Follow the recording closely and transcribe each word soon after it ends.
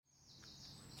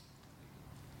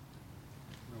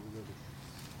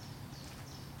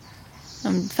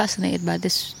I'm fascinated by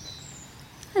this.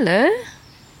 Hello.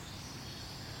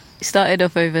 It started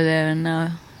off over there and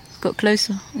now it's got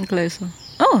closer and closer.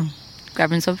 Oh,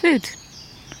 grabbing some food.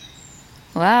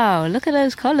 Wow, look at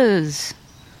those colours.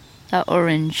 That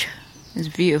orange is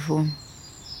beautiful.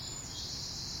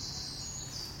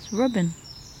 It's Robin.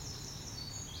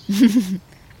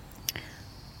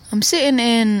 I'm sitting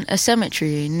in a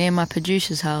cemetery near my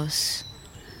producer's house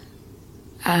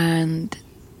and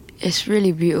it's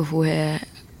really beautiful here.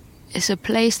 It's a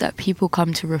place that people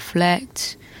come to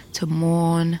reflect, to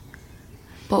mourn,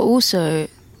 but also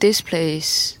this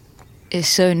place is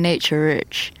so nature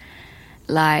rich.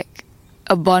 Like,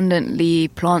 abundantly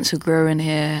plants are growing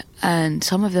here and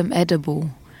some of them edible.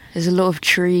 There's a lot of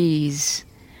trees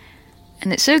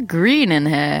and it's so green in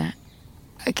here.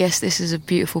 I guess this is a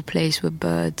beautiful place where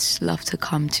birds love to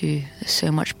come to. There's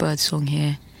so much bird song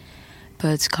here.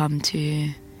 Birds come to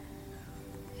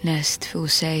nest, feel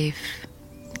safe,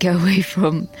 get away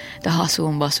from the hustle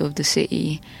and bustle of the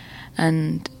city.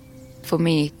 And for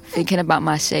me, thinking about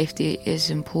my safety is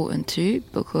important too,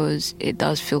 because it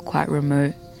does feel quite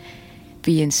remote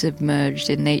being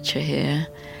submerged in nature here.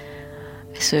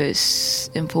 So it's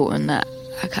important that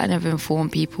I kind of inform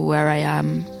people where I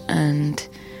am and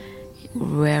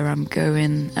where I'm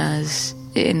going, as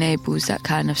it enables that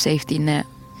kind of safety net.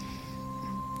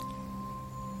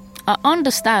 I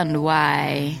understand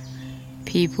why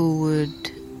people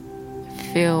would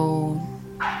feel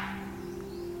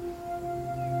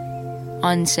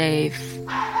unsafe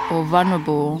or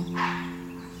vulnerable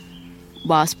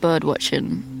whilst bird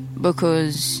watching,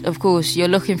 because of course you're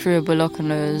looking through your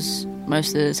binoculars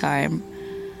most of the time,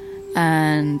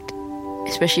 and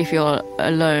especially if you're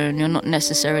alone, you're not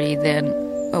necessarily then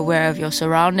aware of your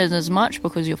surroundings as much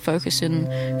because you're focusing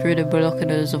through the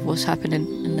binoculars of what's happening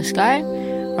in the sky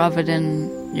rather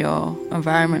than your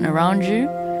environment around you.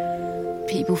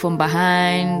 People from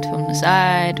behind, from the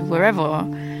side, wherever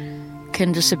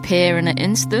can just appear in an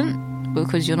instant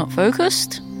because you're not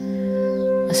focused.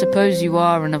 I suppose you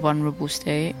are in a vulnerable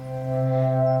state.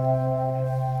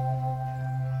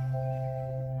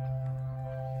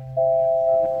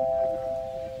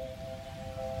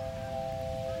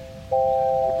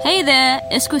 Hey there,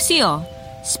 it's Kusio,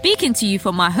 speaking to you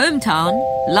from my hometown,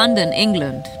 London,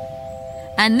 England.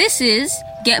 And this is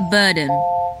Get Birding,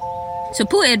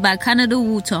 supported by Canada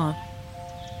Water.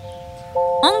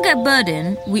 On Get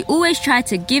Birding, we always try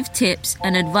to give tips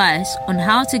and advice on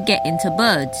how to get into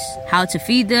birds, how to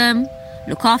feed them,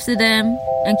 look after them,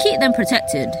 and keep them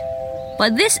protected.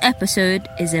 But this episode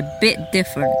is a bit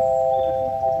different.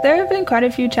 There have been quite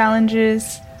a few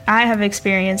challenges I have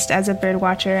experienced as a bird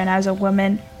watcher and as a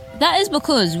woman. That is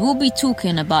because we'll be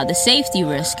talking about the safety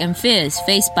risk and fears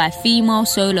faced by female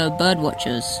solo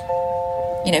birdwatchers.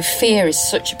 You know, fear is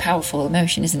such a powerful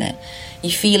emotion, isn't it?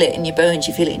 You feel it in your bones,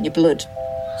 you feel it in your blood.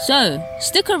 So,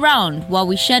 stick around while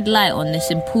we shed light on this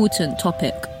important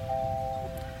topic.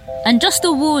 And just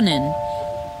a warning,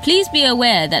 please be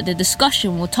aware that the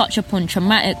discussion will touch upon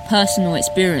traumatic personal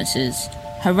experiences,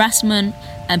 harassment,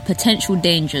 and potential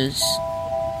dangers.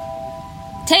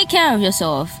 Take care of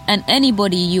yourself and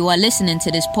anybody you are listening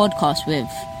to this podcast with.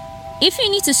 If you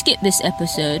need to skip this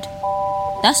episode,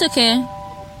 that's okay.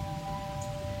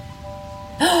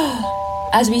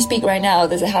 As we speak right now,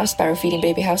 there's a house sparrow feeding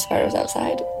baby house sparrows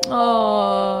outside.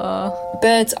 Aww.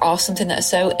 Birds are something that are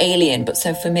so alien but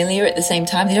so familiar at the same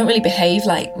time. They don't really behave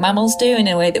like mammals do in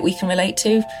a way that we can relate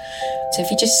to. So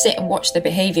if you just sit and watch their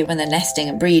behaviour when they're nesting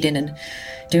and breeding and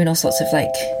doing all sorts of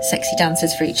like sexy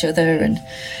dances for each other, and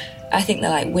I think they're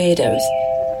like weirdos.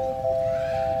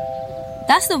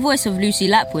 That's the voice of Lucy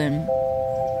Lapwin.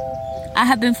 I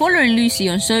have been following Lucy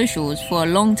on socials for a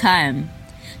long time.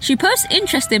 She posts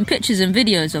interesting pictures and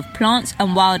videos of plants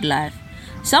and wildlife,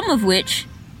 some of which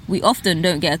we often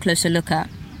don't get a closer look at.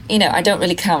 You know, I don't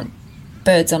really count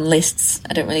birds on lists.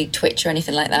 I don't really Twitch or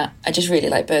anything like that. I just really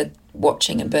like bird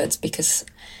watching and birds because,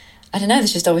 I don't know,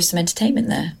 there's just always some entertainment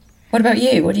there. What about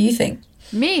you? What do you think?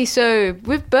 Me, so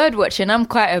with bird watching, I'm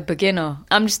quite a beginner.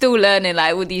 I'm still learning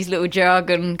like all these little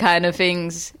jargon kind of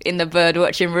things in the bird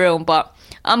watching realm, but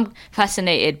I'm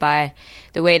fascinated by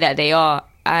the way that they are.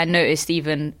 I noticed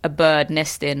even a bird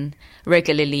nesting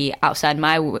regularly outside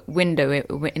my window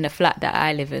in a flat that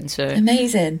I live in. So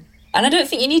amazing. And I don't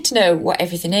think you need to know what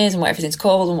everything is and what everything's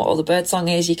called and what all the bird song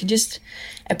is. You can just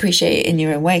appreciate it in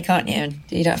your own way, can't you? And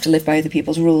you don't have to live by other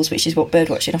people's rules, which is what bird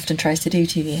watching often tries to do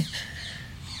to you.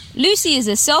 Lucy is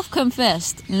a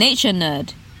self-confessed nature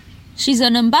nerd. She's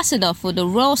an ambassador for the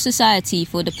Royal Society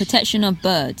for the Protection of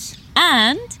Birds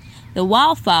and the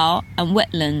Wildfowl and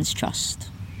Wetlands Trust.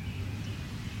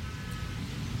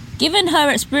 Given her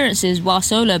experiences while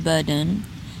solo birding,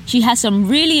 she has some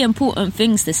really important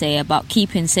things to say about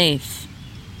keeping safe.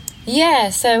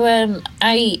 Yeah, so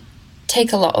I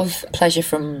take a lot of pleasure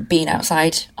from being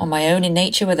outside on my own in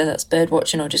nature, whether that's bird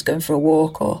watching or just going for a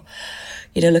walk or,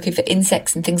 looking for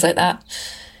insects and things like that.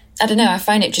 I don't know, I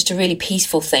find it just a really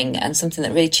peaceful thing and something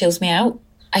that really chills me out.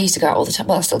 I used to go out all the time,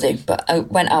 well, I still do, but I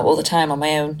went out all the time on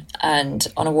my own. And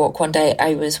on a walk one day,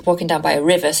 I was walking down by a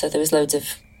river, so there was loads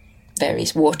of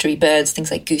various watery birds, things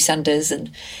like goosanders,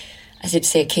 and I did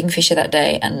see a kingfisher that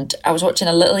day, and I was watching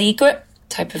a little egret,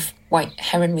 type of white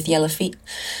heron with yellow feet.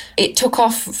 It took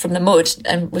off from the mud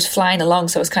and was flying along,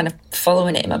 so I was kind of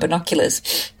following it in my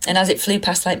binoculars. And as it flew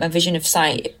past my vision of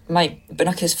sight, my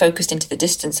binoculars focused into the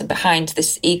distance, and behind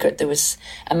this egret there was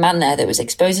a man there that was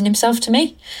exposing himself to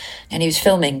me, and he was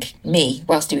filming me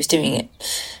whilst he was doing it.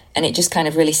 And it just kind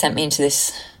of really sent me into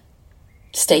this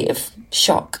state of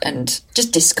shock and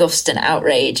just disgust and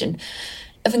outrage. And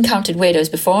I've encountered weirdos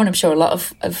before, and I'm sure a lot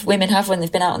of women have when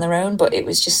they've been out on their own, but it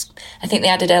was just, I think the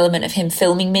added element of him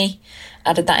filming me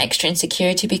added that extra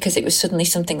insecurity, because it was suddenly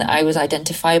something that I was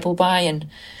identifiable by, and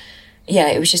yeah,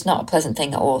 it was just not a pleasant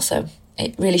thing at all. So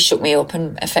it really shook me up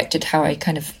and affected how I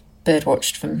kind of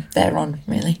birdwatched from there on,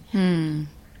 really.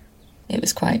 It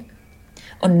was quite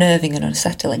unnerving and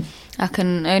unsettling. I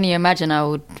can only imagine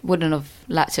I wouldn't have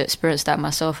liked to experience that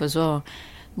myself as well.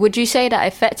 Would you say that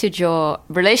affected your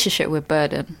relationship with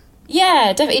birding?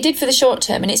 Yeah, definitely it did for the short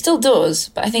term, and it still does.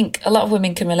 But I think a lot of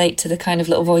women can relate to the kind of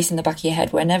little voice in the back of your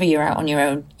head whenever you're out on your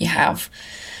own, you have.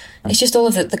 It's just all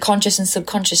of the conscious and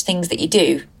subconscious things that you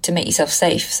do to make yourself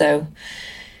safe. So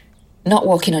not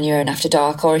walking on your own after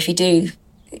dark, or if you do,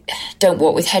 don't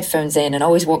walk with headphones in, and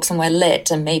always walk somewhere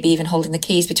lit, and maybe even holding the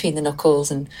keys between the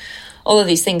knuckles, and all of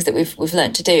these things that we've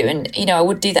learnt to do. And, I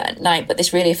would do that at night, but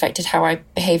this really affected how I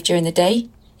behaved during the day.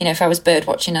 If I was bird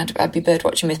watching, I'd be bird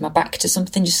watching with my back to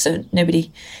something, just so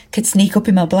nobody could sneak up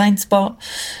in my blind spot.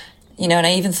 And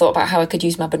I even thought about how I could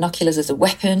use my binoculars as a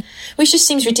weapon, which just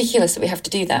seems ridiculous that we have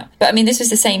to do that. But I mean, this was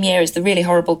the same year as the really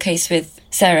horrible case with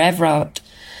Sarah Everard,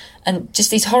 and just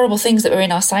these horrible things that were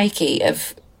in our psyche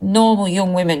of normal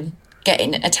young women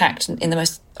getting attacked in the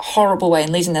most horrible way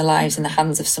and losing their lives in the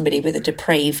hands of somebody with a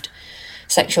depraved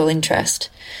sexual interest.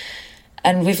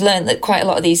 And we've learned that quite a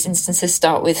lot of these instances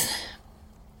start with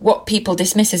what people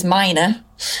dismiss as minor.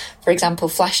 For example,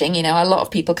 flashing. A lot of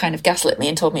people kind of gaslit me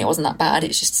and told me it wasn't that bad.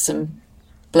 It's just some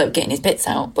bloke getting his bits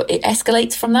out. But it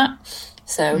escalates from that.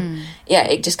 So, yeah,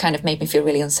 it just kind of made me feel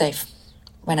really unsafe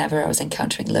whenever I was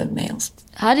encountering lone males.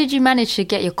 How did you manage to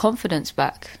get your confidence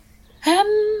back?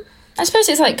 I suppose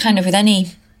it's like kind of with any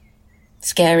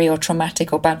scary or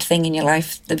traumatic or bad thing in your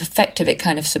life, the effect of it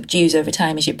kind of subdues over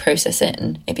time as you process it,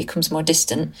 and it becomes more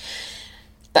distant.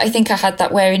 But I think I had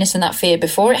that wariness and that fear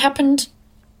before it happened.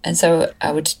 And so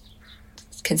I would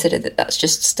consider that that's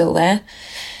just still there.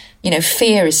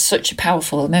 Fear is such a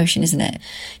powerful emotion, isn't it?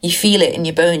 You feel it in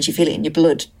your bones, you feel it in your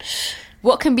blood.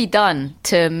 What can be done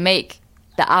to make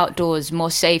the outdoors more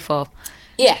safer?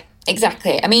 Yeah,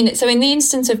 exactly. I mean, so in the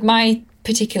instance of my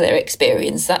particular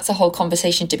experience, that's a whole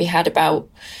conversation to be had about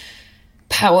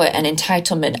power and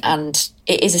entitlement. And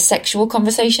it is a sexual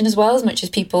conversation as well, as much as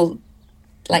people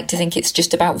like to think it's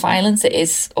just about violence, it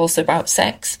is also about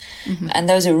sex. And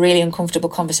those are really uncomfortable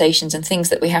conversations and things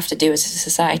that we have to do as a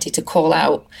society to call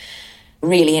out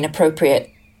really inappropriate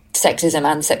sexism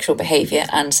and sexual behaviour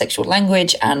and sexual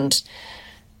language and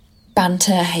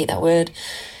banter. I hate that word.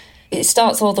 It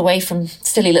starts all the way from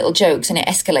silly little jokes, and it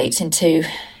escalates into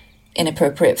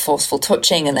inappropriate forceful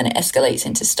touching, and then it escalates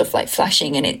into stuff like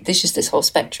flashing, and there's just this whole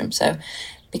spectrum. So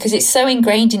because it's so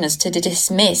ingrained in us to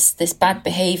dismiss this bad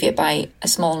behaviour by a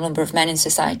small number of men in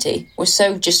society, we're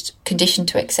so just conditioned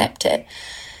to accept it,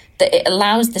 that it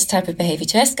allows this type of behaviour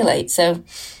to escalate. So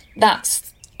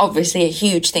that's obviously a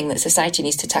huge thing that society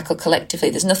needs to tackle collectively.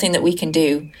 There's nothing that we can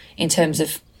do in terms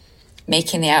of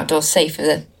making the outdoors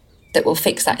safer that will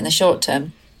fix that in the short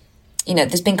term.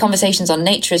 There's been conversations on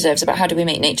nature reserves about how do we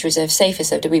make nature reserves safer.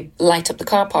 So do we light up the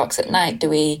car parks at night? Do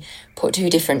we put 2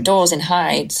 different doors in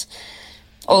hides?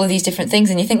 All of these different things,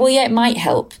 and you think, well, yeah, it might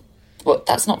help, but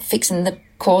that's not fixing the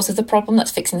cause of the problem,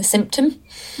 that's fixing the symptom.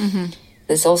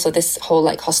 There's also this whole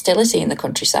hostility in the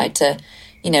countryside to,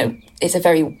 it's a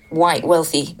very white,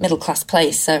 wealthy, middle-class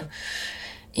place, so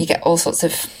you get all sorts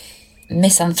of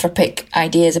misanthropic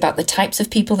ideas about the types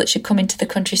of people that should come into the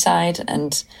countryside,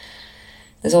 and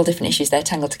there's all different issues there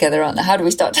tangled together, aren't there? How do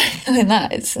we start tackling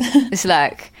that? It's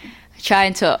like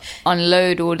trying to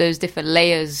unload all those different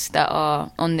layers that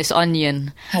are on this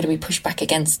onion. How do we push back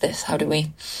against this? How do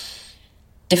we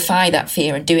defy that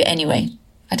fear and do it anyway?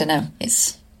 I don't know.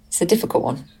 It's a difficult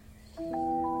one.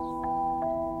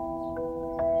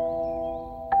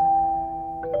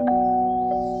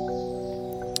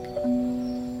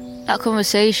 That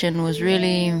conversation was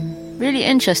really, really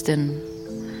interesting.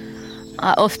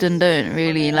 I often don't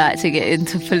really like to get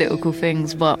into political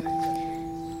things, but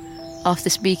after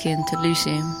speaking to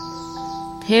Lucy,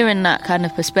 hearing that kind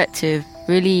of perspective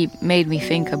really made me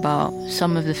think about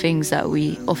some of the things that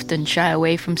we often shy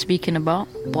away from speaking about,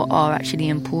 but are actually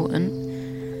important.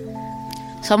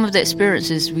 Some of the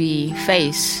experiences we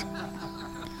face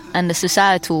and the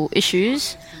societal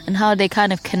issues and how they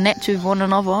kind of connect with one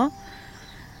another.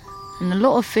 And a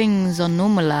lot of things are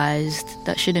normalized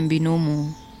that shouldn't be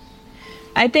normal.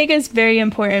 I think it's very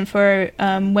important for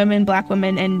women, Black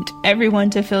women, and everyone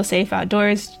to feel safe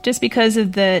outdoors just because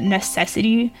of the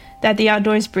necessity that the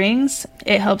outdoors brings.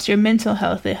 It helps your mental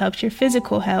health. It helps your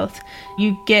physical health.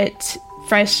 You get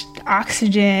fresh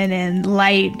oxygen and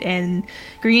light and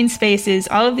green spaces.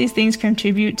 All of these things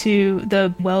contribute to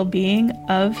the well-being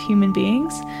of human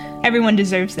beings. Everyone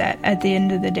deserves that at the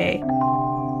end of the day.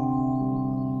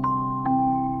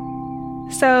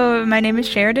 So my name is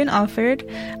Sheridan Alford.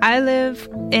 I live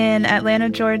in Atlanta,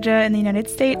 Georgia in the United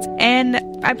States, and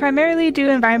I primarily do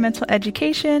environmental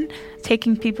education,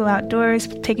 taking people outdoors,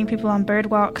 taking people on bird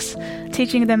walks,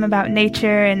 teaching them about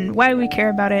nature and why we care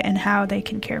about it and how they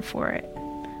can care for it.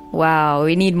 Wow,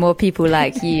 we need more people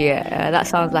like you. That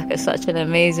sounds like such an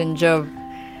amazing job.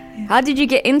 How did you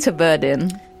get into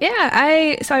birding? Yeah,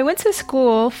 I went to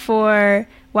school for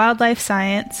wildlife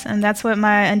science, and that's what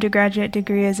my undergraduate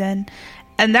degree is in.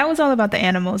 And that was all about the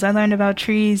animals. I learned about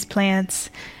trees, plants,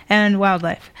 and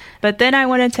wildlife. But then I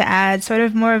wanted to add sort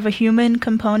of more of a human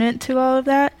component to all of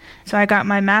that. So I got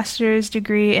my master's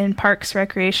degree in parks,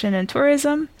 recreation, and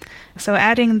tourism. So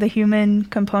adding the human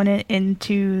component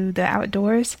into the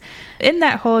outdoors. In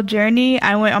that whole journey,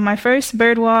 I went on my first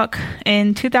bird walk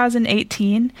in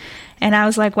 2018. And I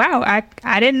was like, wow,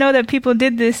 I didn't know that people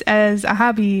did this as a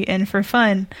hobby and for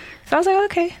fun. So I was like,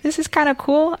 okay, this is kind of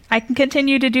cool. I can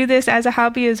continue to do this as a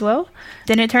hobby as well.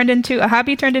 Then a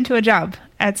hobby turned into a job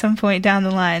at some point down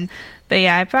the line. But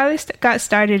yeah, I probably got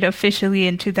started officially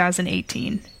in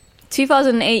 2018.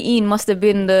 2018 must have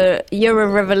been the year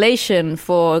of revelation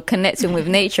for connecting with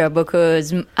nature,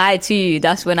 because I too,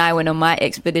 that's when I went on my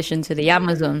expedition to the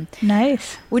Amazon.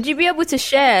 Nice. Would you be able to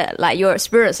share like your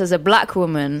experience as a Black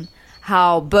woman,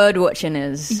 how bird watching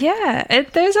is? Yeah,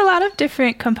 there's a lot of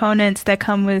different components that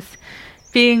come with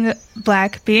being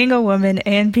Black, being a woman,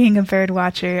 and being a bird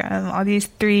watcher. All these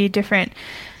three different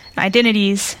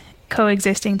identities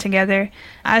coexisting together.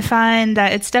 I find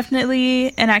that it's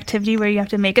definitely an activity where you have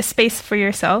to make a space for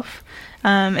yourself.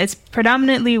 It's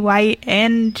predominantly white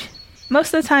and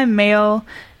most of the time male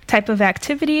type of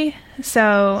activity.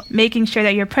 So making sure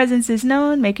that your presence is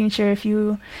known, making sure if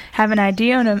you have an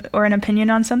idea or an opinion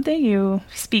on something, you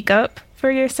speak up for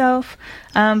yourself.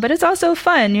 But it's also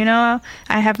fun, you know.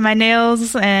 I have my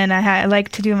nails and I like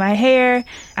to do my hair.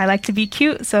 I like to be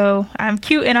cute, so I'm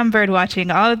cute and I'm bird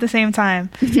watching all at the same time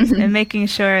and making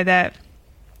sure that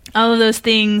all of those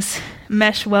things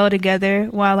mesh well together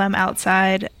while I'm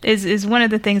outside is one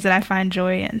of the things that I find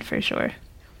joy in, for sure.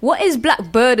 What is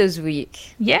Black Birders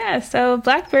Week? Yeah, so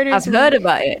Black Birders I've heard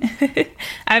about it.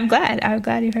 I'm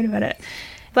glad you heard about it.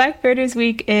 Black Birders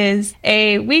Week is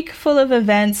a week full of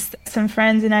events some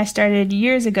friends and I started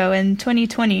years ago in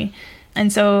 2020.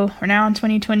 And so we're now in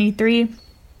 2023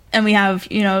 and we have,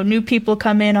 new people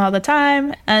come in all the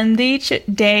time, and each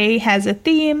day has a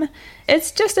theme.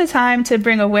 It's just a time to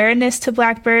bring awareness to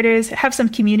Black birders, have some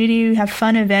community, have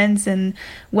fun events and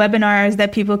webinars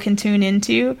that people can tune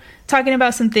into, talking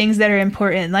about some things that are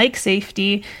important like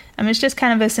safety. It's just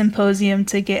kind of a symposium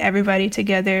to get everybody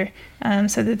together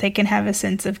so that they can have a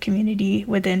sense of community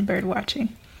within bird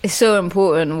watching. It's so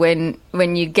important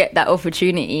when you get that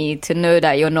opportunity to know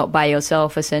that you're not by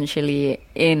yourself, essentially,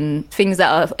 in things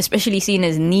that are especially seen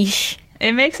as niche.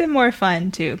 It makes it more fun,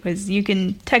 too, because you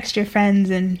can text your friends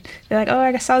and they're like, oh,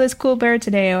 I saw this cool bird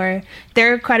today. Or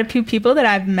there are quite a few people that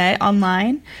I've met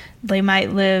online. They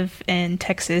might live in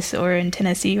Texas or in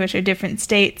Tennessee, which are different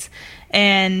states.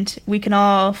 And we can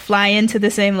all fly into the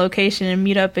same location and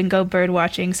meet up and go bird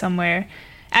watching somewhere.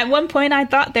 At one point, I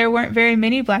thought there weren't very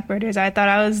many blackbirders. I thought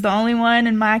I was the only one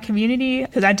in my community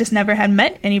because I just never had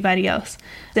met anybody else.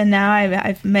 And now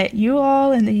I've met you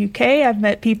all in the UK. I've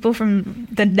met people from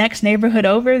the next neighborhood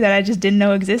over that I just didn't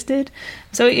know existed.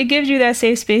 So it gives you that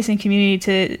safe space and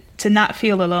community to not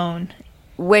feel alone.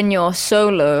 When you're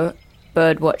solo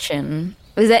bird watching,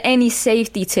 is there any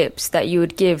safety tips that you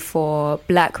would give for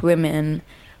Black women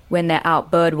when they're out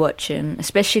bird watching,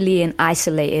 especially in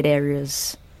isolated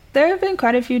areas? There have been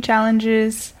quite a few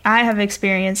challenges I have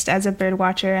experienced as a bird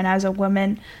watcher and as a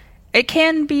woman. It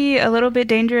can be a little bit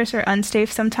dangerous or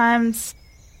unsafe sometimes.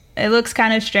 It looks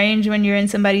kind of strange when you're in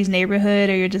somebody's neighborhood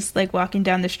or you're just like walking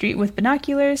down the street with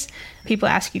binoculars. People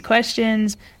ask you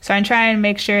questions. So I try and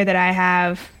make sure that I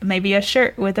have maybe a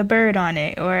shirt with a bird on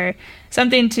it or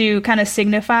something to kind of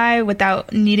signify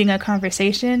without needing a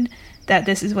conversation that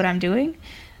this is what I'm doing.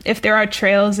 If there are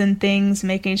trails and things,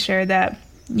 making sure that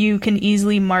you can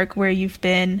easily mark where you've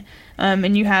been,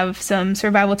 and you have some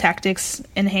survival tactics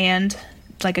in hand,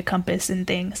 like a compass and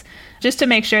things, just to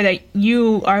make sure that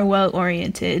you are well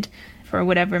oriented for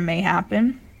whatever may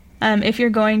happen. If you're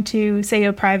going to, say,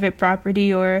 a private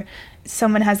property or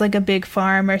someone has like a big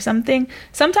farm or something,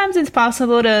 sometimes it's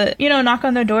possible to, knock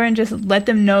on their door and just let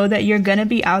them know that you're going to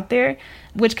be out there,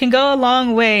 which can go a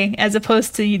long way as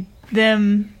opposed to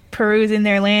them perusing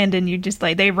their land and you just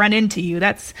like, they run into you.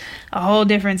 That's a whole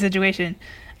different situation.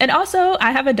 And also,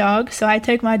 I have a dog, so I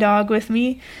take my dog with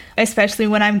me, especially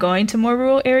when I'm going to more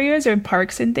rural areas or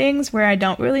parks and things where I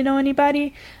don't really know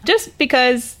anybody, just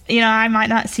because, I might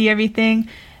not see everything,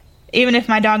 even if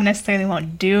my dog necessarily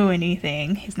won't do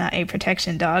anything. He's not a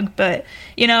protection dog, but,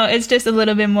 it's just a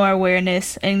little bit more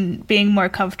awareness and being more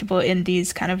comfortable in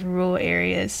these kind of rural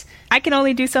areas. I can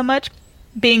only do so much,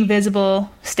 being visible,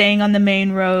 staying on the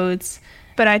main roads,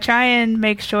 but I try and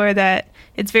make sure that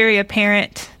it's very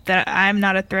apparent that I'm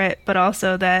not a threat, but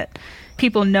also that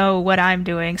people know what I'm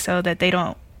doing so that they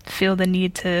don't feel the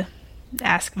need to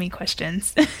ask me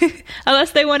questions.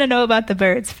 Unless they want to know about the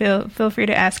birds, feel free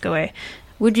to ask away.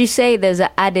 Would you say there's an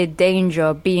added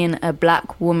danger being a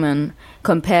black woman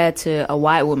compared to a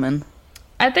white woman?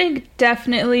 I think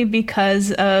definitely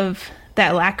because of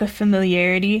that lack of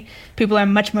familiarity, people are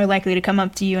much more likely to come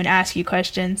up to you and ask you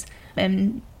questions.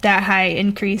 And that high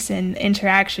increase in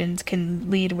interactions can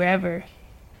lead wherever.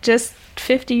 Just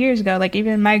 50 years ago, like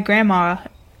even my grandma,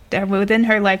 within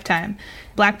her lifetime,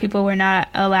 black people were not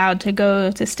allowed to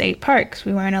go to state parks.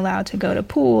 We weren't allowed to go to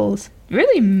pools.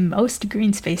 Really, most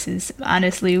green spaces,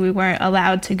 honestly, we weren't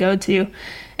allowed to go to.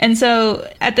 And so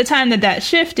at the time that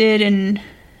shifted and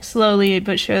slowly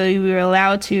but surely we were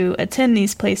allowed to attend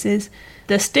these places,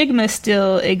 the stigma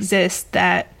still exists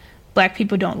that black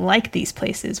people don't like these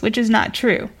places, which is not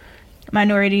true.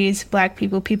 Minorities, black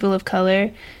people, people of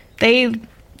color, they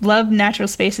love natural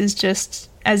spaces just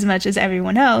as much as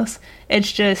everyone else.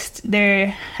 It's just there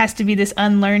has to be this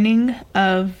unlearning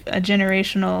of a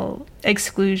generational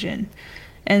exclusion.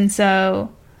 And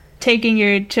so taking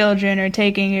your children or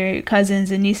taking your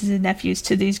cousins and nieces and nephews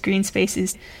to these green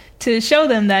spaces to show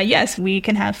them that, yes, we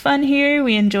can have fun here.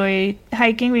 We enjoy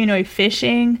hiking. We enjoy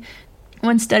fishing.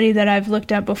 One study that I've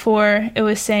looked at before, it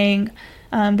was saying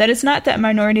that it's not that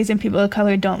minorities and people of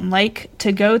color don't like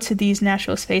to go to these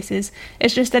natural spaces.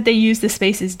 It's just that they use the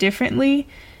spaces differently.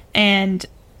 And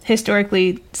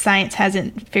historically, science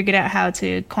hasn't figured out how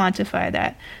to quantify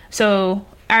that. So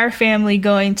our family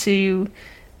going to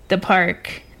the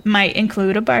park might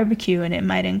include a barbecue, and it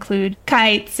might include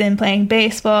kites and playing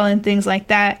baseball and things like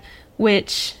that,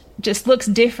 which just looks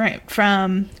different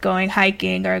from going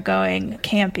hiking or going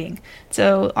camping.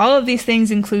 So all of these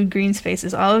things include green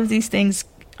spaces. All of these things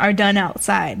are done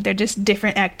outside. They're just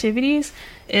different activities.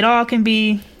 It all can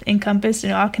be encompassed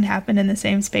and it all can happen in the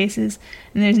same spaces,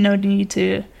 and there's no need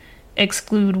to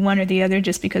exclude one or the other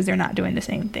just because they're not doing the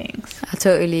same things. I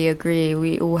totally agree.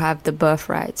 We all have the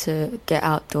birthright to get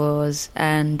outdoors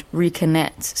and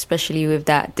reconnect, especially with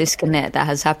that disconnect that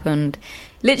has happened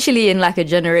literally in like a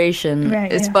generation.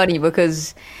 Right, it's funny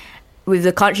because with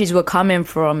the countries we're coming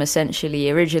from, essentially,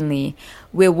 originally,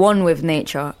 we're one with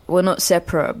nature. We're not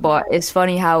separate, but it's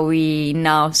funny how we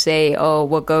now say, oh,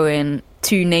 we're going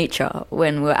to nature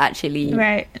when we're actually,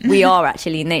 right. We are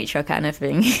actually nature kind of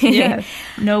thing. Yeah.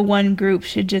 No one group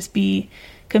should just be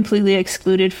completely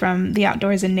excluded from the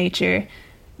outdoors and nature.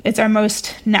 It's our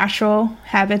most natural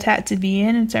habitat to be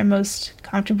in. It's our most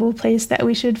comfortable place that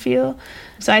we should feel.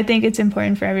 So I think it's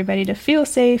important for everybody to feel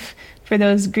safe, for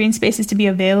those green spaces to be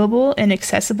available and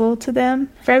accessible to them,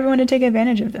 for everyone to take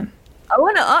advantage of them. I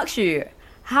want to ask you,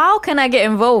 how can I get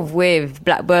involved with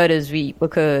Black Birders Week?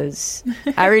 Because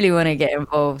I really want to get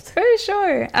involved. For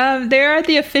sure. There are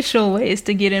the official ways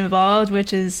to get involved,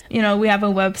 which is, we have a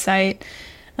website,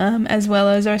 as well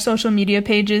as our social media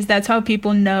pages. That's how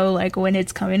people know like when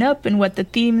it's coming up and what the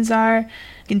themes are.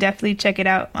 You can definitely check it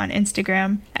out on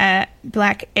Instagram at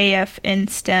Black AF in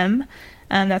STEM.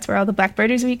 That's where all the Black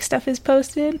Birders Week stuff is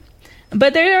posted.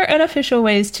 But there are unofficial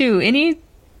ways too. Any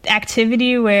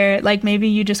activity where like maybe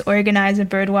you just organize a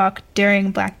bird walk during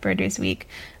Black Birders Week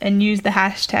and use the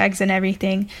hashtags and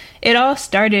everything. It all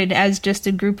started as just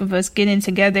a group of us getting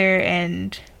together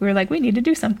and we were like, we need to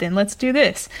do something. Let's do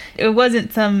this. It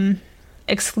wasn't some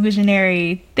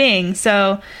exclusionary thing.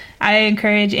 So I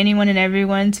encourage anyone and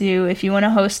everyone to, if you want to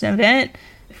host an event,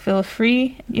 feel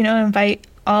free, invite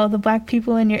all the Black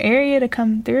people in your area to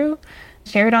come through,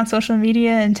 share it on social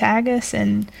media and tag us,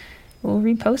 and we'll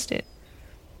repost it.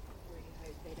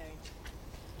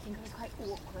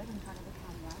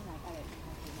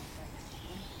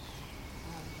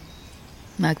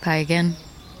 Magpie again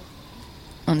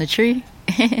on the tree.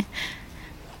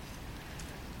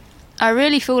 I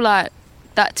really feel like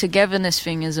that togetherness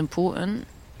thing is important.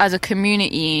 As a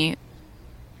community,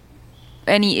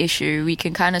 any issue we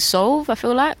can kind of solve, I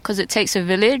feel like, because it takes a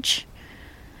village.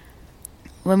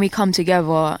 When we come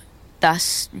together,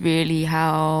 that's really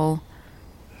how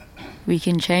we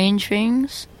can change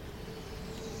things.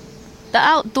 The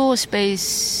outdoor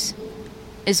space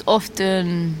is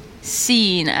often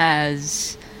seen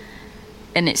as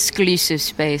an exclusive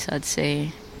space, I'd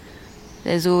say.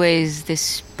 There's always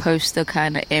this poster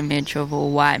kind of image of a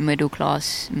white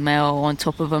middle-class male on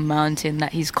top of a mountain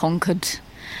that he's conquered.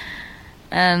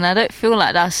 And I don't feel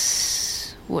like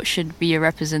that's what should be a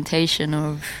representation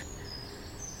of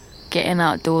getting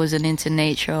outdoors and into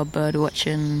nature, bird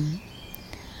watching.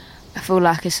 I feel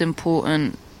like it's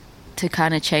important to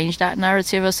kind of change that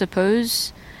narrative, I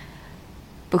suppose,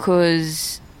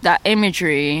 because that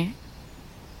imagery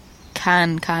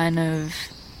can kind of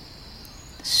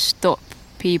stop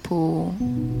people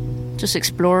just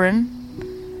exploring.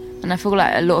 And I feel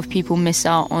like a lot of people miss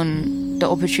out on the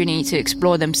opportunity to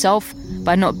explore themselves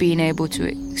by not being able to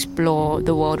explore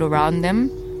the world around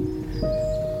them.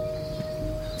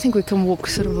 I think we can walk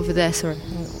sort of over there, sorry,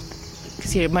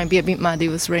 because here it might be a bit muddy. It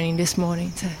was raining this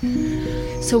morning.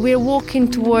 So we're walking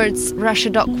towards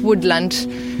Rashadok Woodland,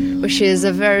 which is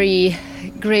a very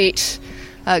great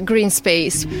green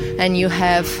space, and you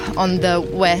have on the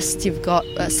west you've got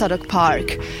Suddock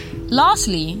Park.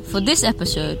 Lastly, for this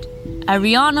episode,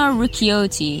 Ariana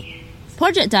Ricciotti,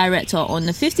 project director on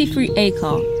the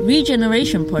 53-acre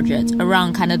regeneration project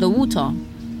around Canada Water,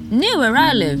 near where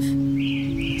I live.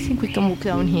 I think we can walk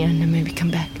down here and then maybe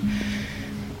come back.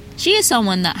 She is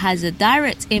someone that has a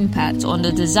direct impact on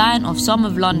the design of some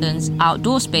of London's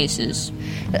outdoor spaces.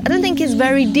 I don't think it's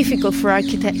very difficult for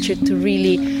architecture to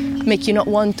really make you not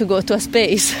want to go to a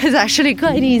space. It's actually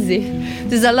quite easy.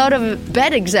 There's a lot of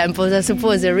bad examples, I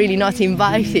suppose, they're really not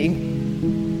inviting.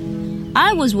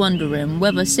 I was wondering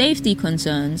whether safety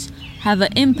concerns have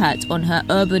an impact on her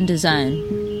urban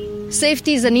design.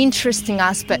 Safety is an interesting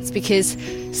aspect because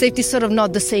safety is sort of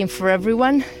not the same for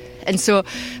everyone. And so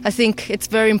I think it's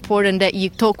very important that you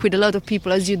talk with a lot of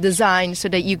people as you design so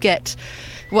that you get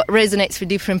what resonates with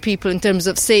different people in terms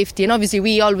of safety. And obviously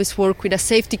we always work with a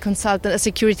safety consultant, a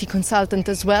security consultant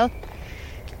as well.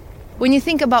 When you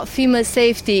think about female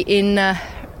safety in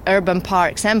urban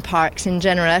parks and parks in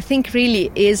general, I think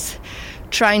really is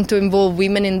trying to involve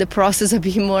women in the process a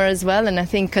bit more as well. And I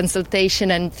think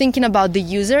consultation and thinking about the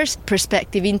user's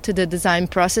perspective into the design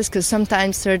process, because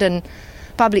sometimes certain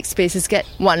public spaces get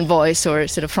one voice or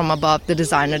sort of from above the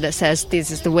designer that says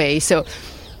this is the way. So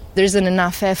there isn't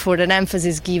enough effort and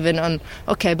emphasis given on,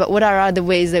 okay, but what are other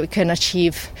ways that we can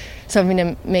achieve something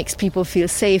that makes people feel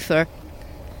safer?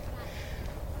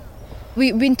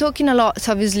 We've been talking a lot,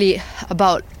 obviously,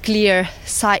 about clear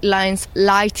sight lines,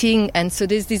 lighting, and so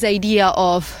there's this idea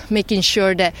of making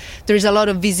sure that there's a lot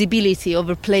of visibility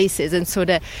over places, and so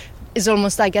that it's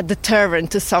almost like a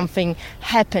deterrent to something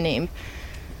happening.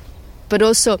 But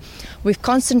also, we've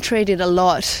concentrated a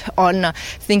lot on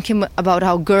thinking about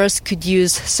how girls could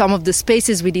use some of the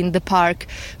spaces within the park.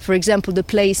 For example, the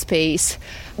play space.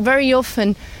 Very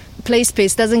often, play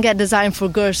space doesn't get designed for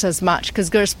girls as much because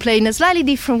girls play in a slightly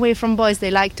different way from boys.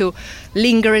 They like to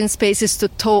linger in spaces, to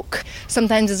talk.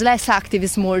 Sometimes it's less active,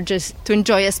 it's more just to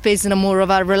enjoy a space in a more of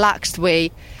a relaxed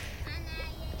way.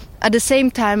 At the same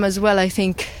time as well, I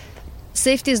think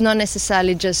safety is not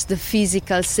necessarily just the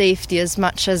physical safety as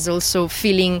much as also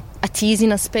feeling at ease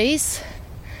in a space.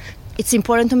 It's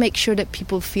important to make sure that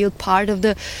people feel part of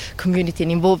the community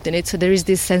and involved in it, so there is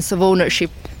this sense of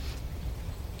ownership.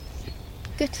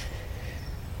 Good.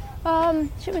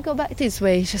 Should we go back this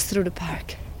way, just through the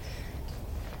park?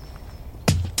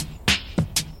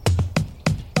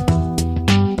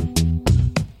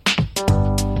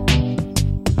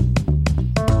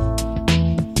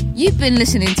 You've been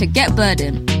listening to Get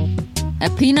Birding, a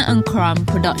Peanut and Crumb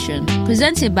production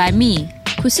presented by me,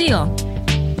 Kusio.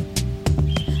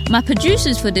 My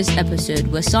producers for this episode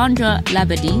were Sandra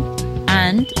Labadie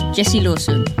and Jessie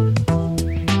Lawson.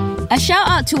 A shout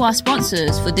out to our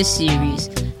sponsors for this series,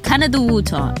 Canada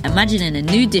Water, imagining a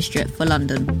new district for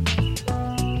London.